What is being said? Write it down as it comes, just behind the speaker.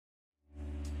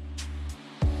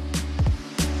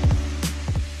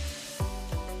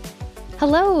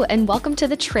Hello, and welcome to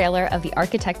the trailer of the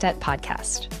Architectette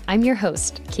podcast. I'm your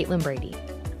host, Caitlin Brady.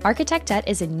 Architectette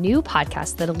is a new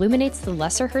podcast that illuminates the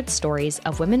lesser-heard stories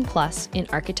of women plus in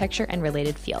architecture and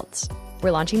related fields. We're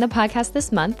launching the podcast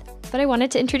this month, but I wanted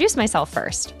to introduce myself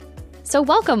first. So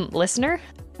welcome, listener.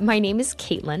 My name is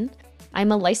Caitlin.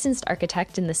 I'm a licensed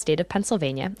architect in the state of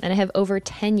Pennsylvania, and I have over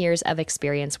 10 years of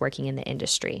experience working in the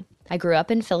industry. I grew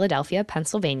up in Philadelphia,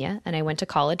 Pennsylvania, and I went to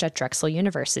college at Drexel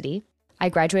University. I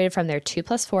graduated from their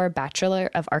 2+4 Bachelor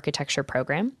of Architecture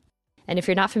program. And if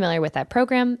you're not familiar with that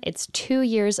program, it's 2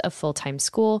 years of full-time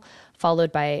school,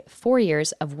 followed by 4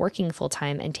 years of working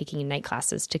full-time and taking night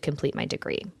classes to complete my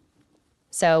degree.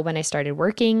 So when I started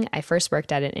working, I first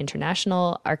worked at an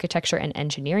international architecture and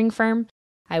engineering firm.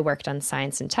 I worked on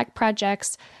science and tech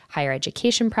projects, higher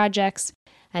education projects,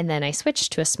 and then I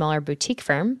switched to a smaller boutique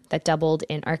firm that doubled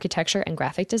in architecture and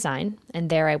graphic design. And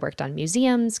there I worked on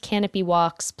museums, canopy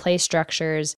walks, play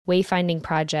structures, wayfinding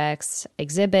projects,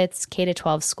 exhibits,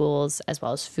 K-12 schools, as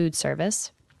well as food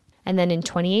service. And then in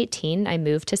 2018, I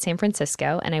moved to San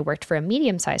Francisco and I worked for a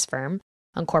medium-sized firm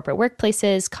on corporate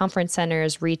workplaces, conference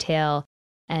centers, retail,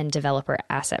 and developer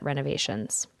asset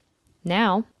renovations.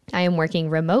 Now, I am working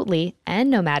remotely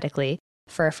and nomadically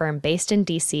for a firm based in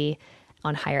DC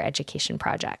on higher education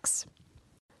projects.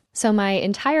 So my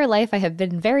entire life, I have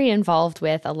been very involved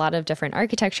with a lot of different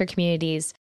architecture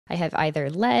communities. I have either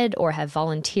led or have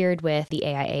volunteered with the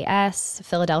AIAS,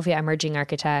 Philadelphia Emerging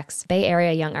Architects, Bay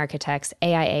Area Young Architects,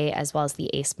 AIA, as well as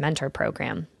the ACE Mentor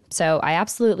Program. So I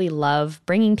absolutely love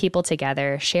bringing people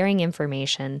together, sharing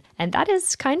information, and that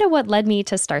is kind of what led me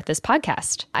to start this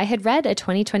podcast. I had read a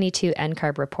 2022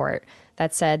 NCARB report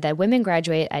that said that women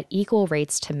graduate at equal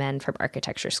rates to men from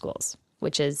architecture schools,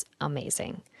 which is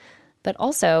amazing. But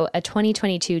also, a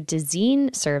 2022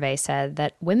 Design survey said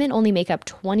that women only make up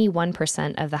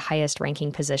 21% of the highest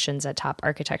ranking positions at top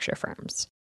architecture firms.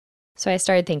 So I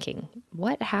started thinking,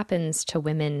 what happens to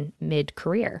women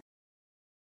mid-career?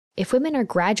 If women are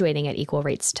graduating at equal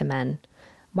rates to men,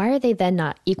 why are they then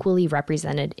not equally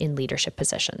represented in leadership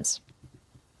positions?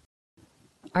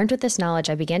 Armed with this knowledge,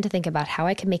 I began to think about how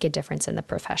I could make a difference in the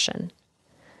profession.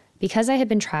 Because I had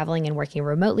been traveling and working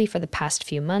remotely for the past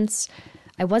few months,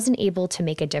 I wasn't able to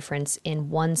make a difference in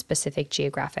one specific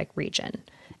geographic region.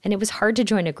 And it was hard to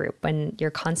join a group when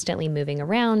you're constantly moving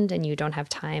around and you don't have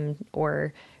time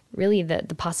or really the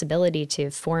possibility to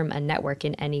form a network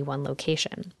in any one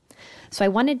location. So I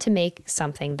wanted to make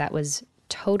something that was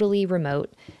totally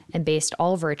remote and based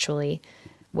all virtually,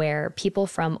 where people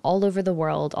from all over the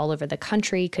world, all over the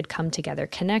country could come together,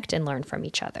 connect, and learn from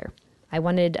each other. I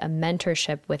wanted a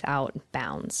mentorship without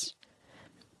bounds.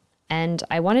 And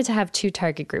I wanted to have 2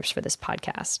 target groups for this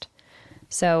podcast.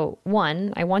 So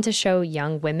 1, I want to show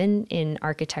young women in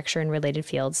architecture and related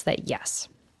fields that yes,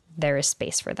 there is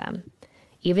space for them.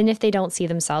 Even if they don't see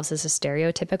themselves as a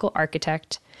stereotypical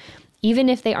architect, even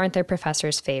if they aren't their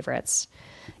professor's favorites,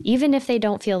 even if they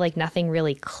don't feel like nothing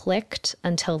really clicked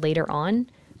until later on,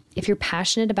 if you're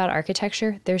passionate about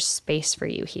architecture, there's space for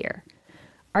you here.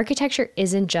 Architecture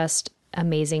isn't just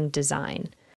amazing design.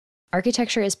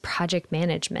 Architecture is project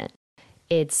management.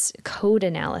 It's code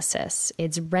analysis,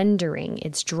 it's rendering,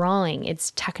 it's drawing,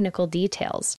 it's technical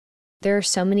details. There are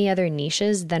so many other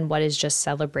niches than what is just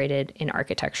celebrated in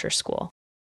architecture school.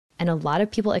 And a lot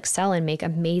of people excel and make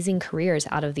amazing careers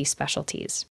out of these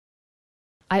specialties.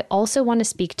 I also want to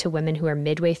speak to women who are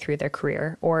midway through their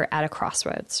career or at a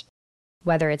crossroads.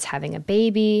 Whether it's having a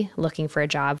baby, looking for a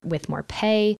job with more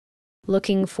pay,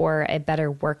 looking for a better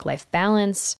work-life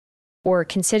balance, or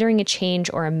considering a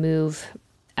change or a move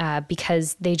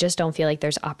because they just don't feel like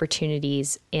there's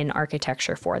opportunities in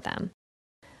architecture for them.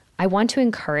 I want to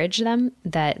encourage them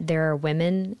that there are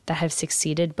women that have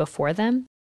succeeded before them,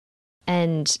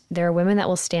 and there are women that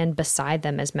will stand beside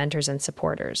them as mentors and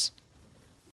supporters.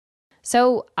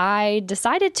 So I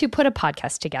decided to put a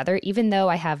podcast together, even though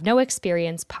I have no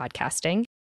experience podcasting.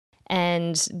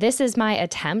 And this is my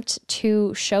attempt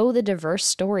to show the diverse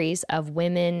stories of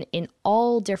women in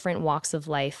all different walks of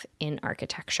life in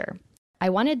architecture. I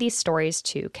wanted these stories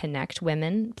to connect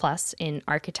women, plus in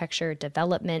architecture,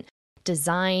 development,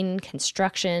 design,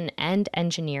 construction, and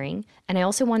engineering. And I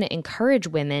also want to encourage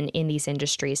women in these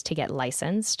industries to get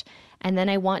licensed. And then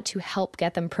I want to help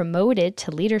get them promoted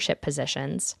to leadership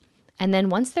positions. And then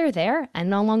once they're there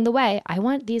and along the way, I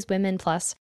want these women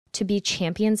plus to be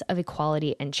champions of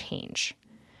equality and change.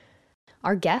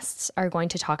 Our guests are going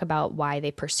to talk about why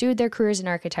they pursued their careers in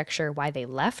architecture, why they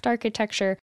left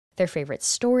architecture, their favorite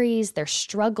stories, their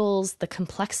struggles, the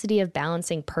complexity of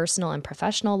balancing personal and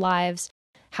professional lives,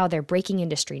 how they're breaking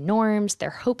industry norms, their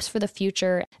hopes for the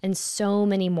future, and so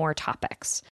many more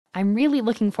topics. I'm really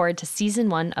looking forward to season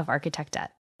 1 of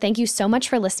Architectette. Thank you so much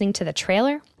for listening to the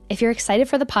trailer. If you're excited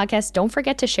for the podcast, don't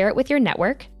forget to share it with your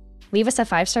network. Leave us a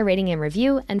 5-star rating and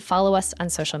review, and follow us on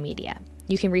social media.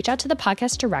 You can reach out to the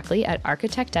podcast directly at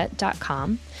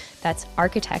architectette.com. That's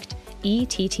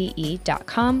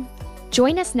architectette.com.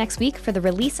 Join us next week for the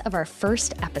release of our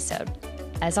first episode.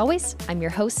 As always, I'm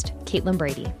your host, Caitlin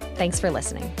Brady. Thanks for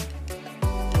listening.